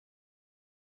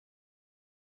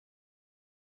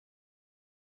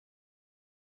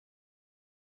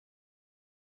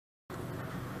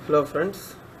Hello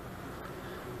friends,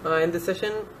 in this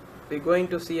session we are going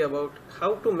to see about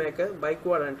how to make a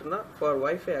biquad antenna for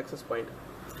Wi-Fi access point.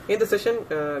 In the session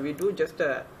we do just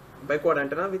a biquad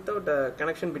antenna without a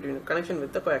connection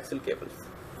with the coaxial cables.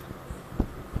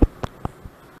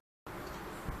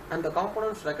 And the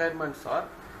components requirements are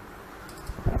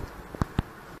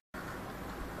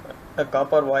a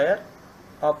copper wire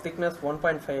of thickness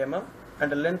 1.5 mm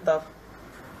and a length of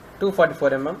 244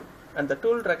 mm, and the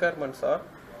tool requirements are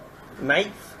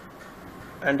knife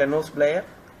and a nose plier,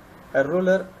 a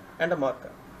ruler and a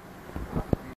marker.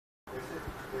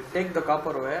 Take the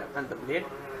copper wire and the blade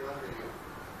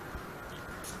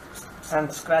and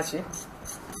scratch it.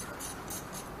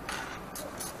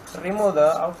 Remove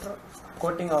the outer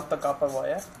coating of the copper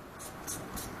wire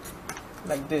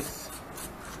like this.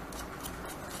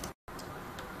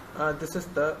 This is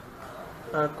the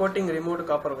coating removed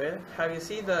copper wire. Have you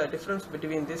seen the difference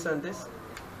between this and this?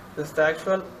 This is the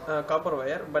actual copper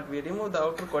wire, but we remove the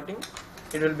outer coating,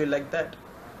 it will be like that.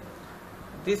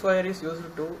 This wire is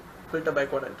used to filter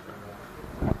biquad antenna.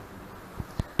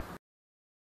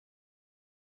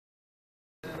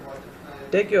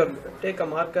 Take a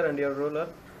marker and your ruler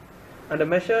and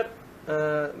measure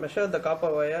the copper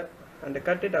wire and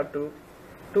cut it up to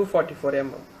 244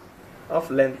 mm of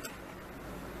length.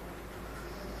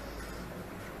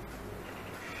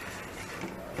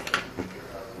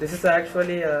 This is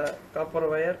actually a copper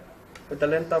wire with a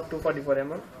length of 244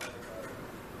 mm.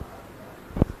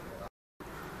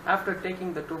 After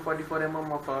taking the 244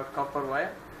 mm of copper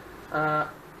wire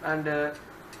and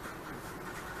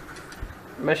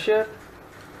measure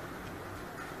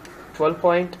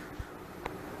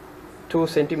 12.2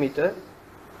 centimeter,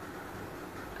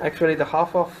 actually the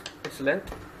half of its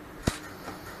length,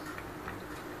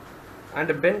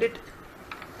 and bend it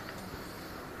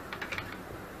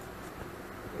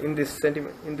in this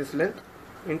length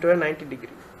into a 90 degree.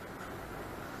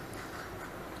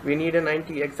 We need a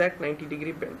exact 90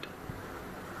 degree bend.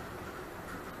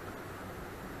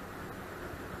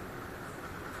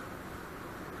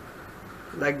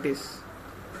 Like this.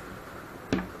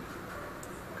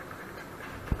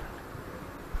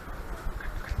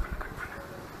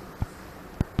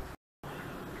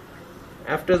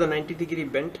 After the 90 degree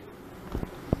bend,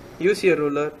 use your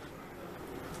ruler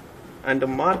and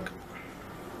mark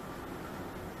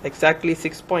exactly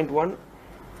 6.1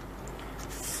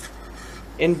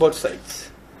 in both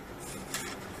sides.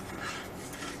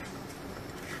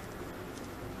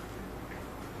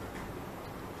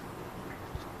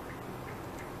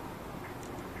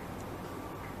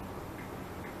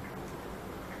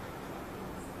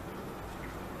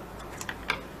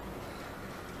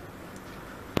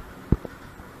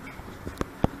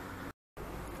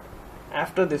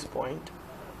 After this point,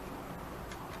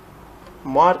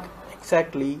 mark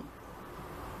exactly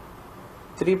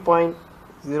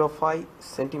 3.05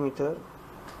 centimeter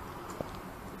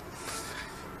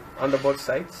on the both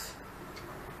sides.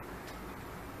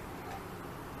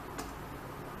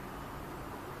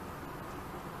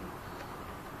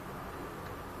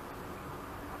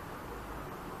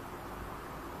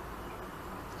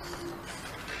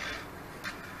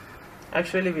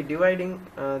 Actually we dividing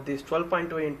this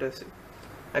 12.2 into,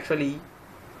 actually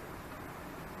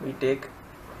we take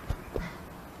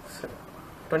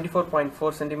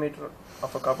 24.4 centimeter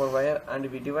of a copper wire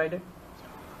and we divided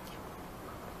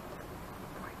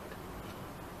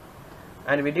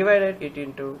it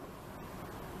into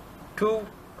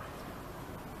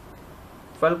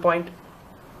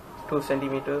 12.2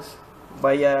 centimeters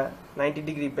by a 90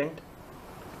 degree bend,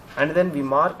 and then we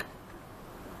mark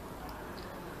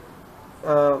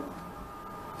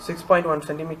 6.1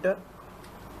 centimeter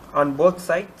on both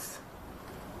sides.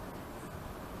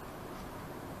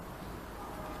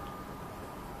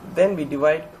 Then we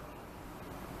divide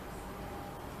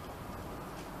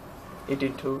it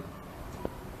into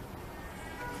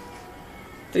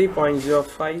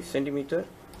 3.05 centimeter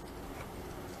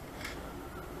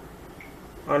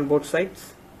on both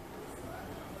sides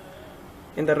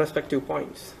in the respective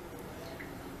points.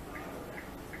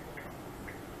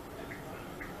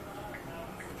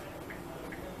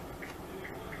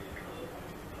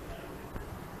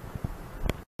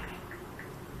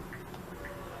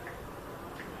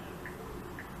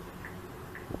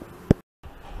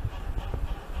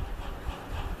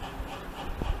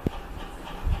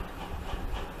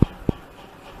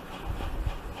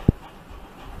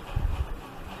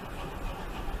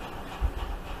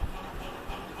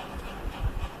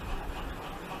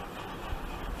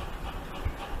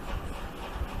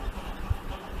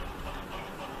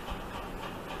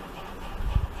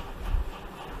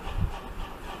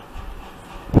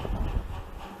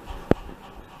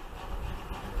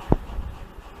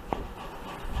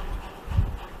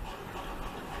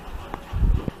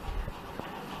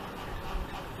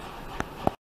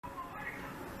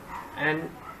 and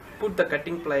put the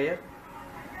cutting plier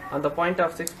on the point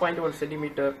of 6.1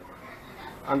 centimeter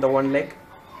on the one leg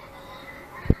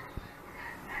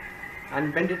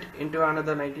and bend it into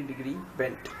another 90-degree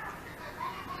bend.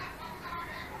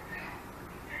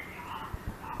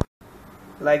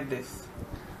 Like this.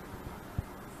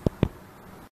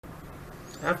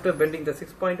 After bending the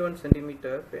 6.1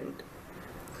 centimeter bend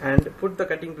and put the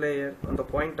cutting plier on the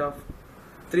point of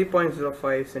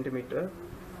 3.05 centimeter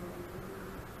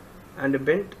and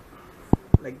bend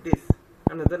like this,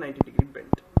 another 90-degree bend.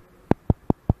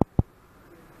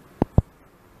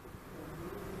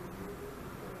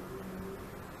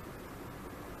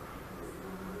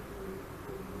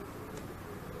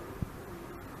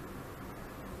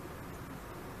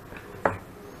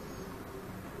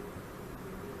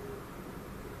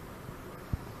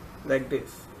 Like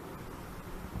this.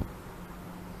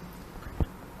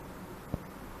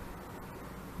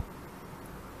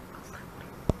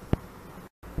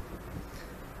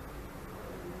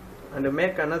 And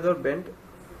make another bend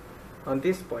on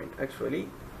this point, actually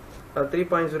a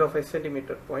 3.05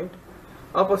 centimeter point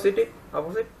opposite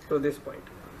to this point,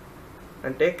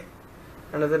 and take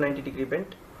another 90-degree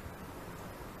bend.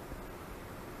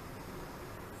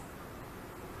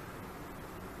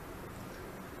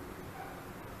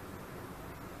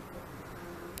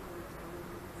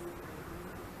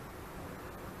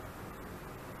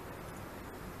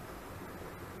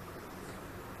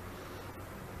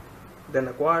 Then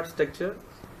a quartz texture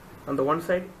on the one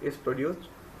side is produced.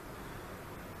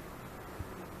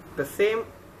 The same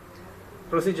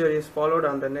procedure is followed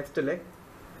on the next leg.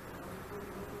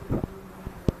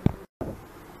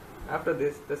 After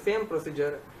this, the same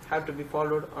procedure have to be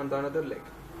followed on the another leg.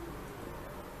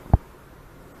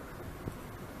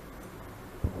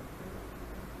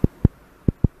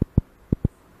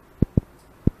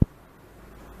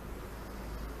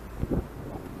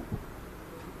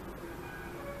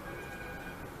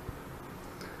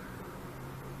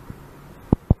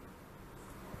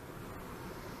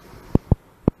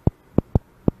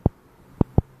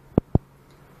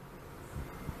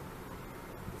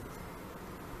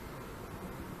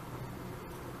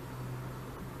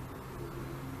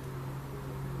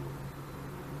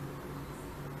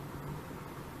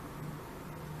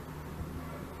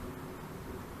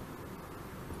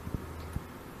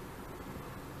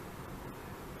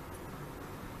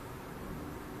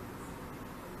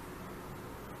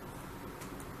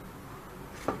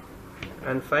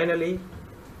 And finally,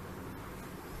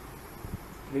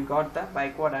 we got the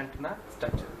bicquad antenna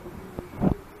structure.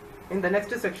 In the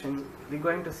next section, we are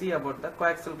going to see about the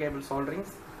coaxial cable solderings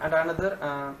and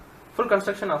another full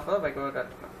construction of a bicquad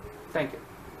antenna. Thank you.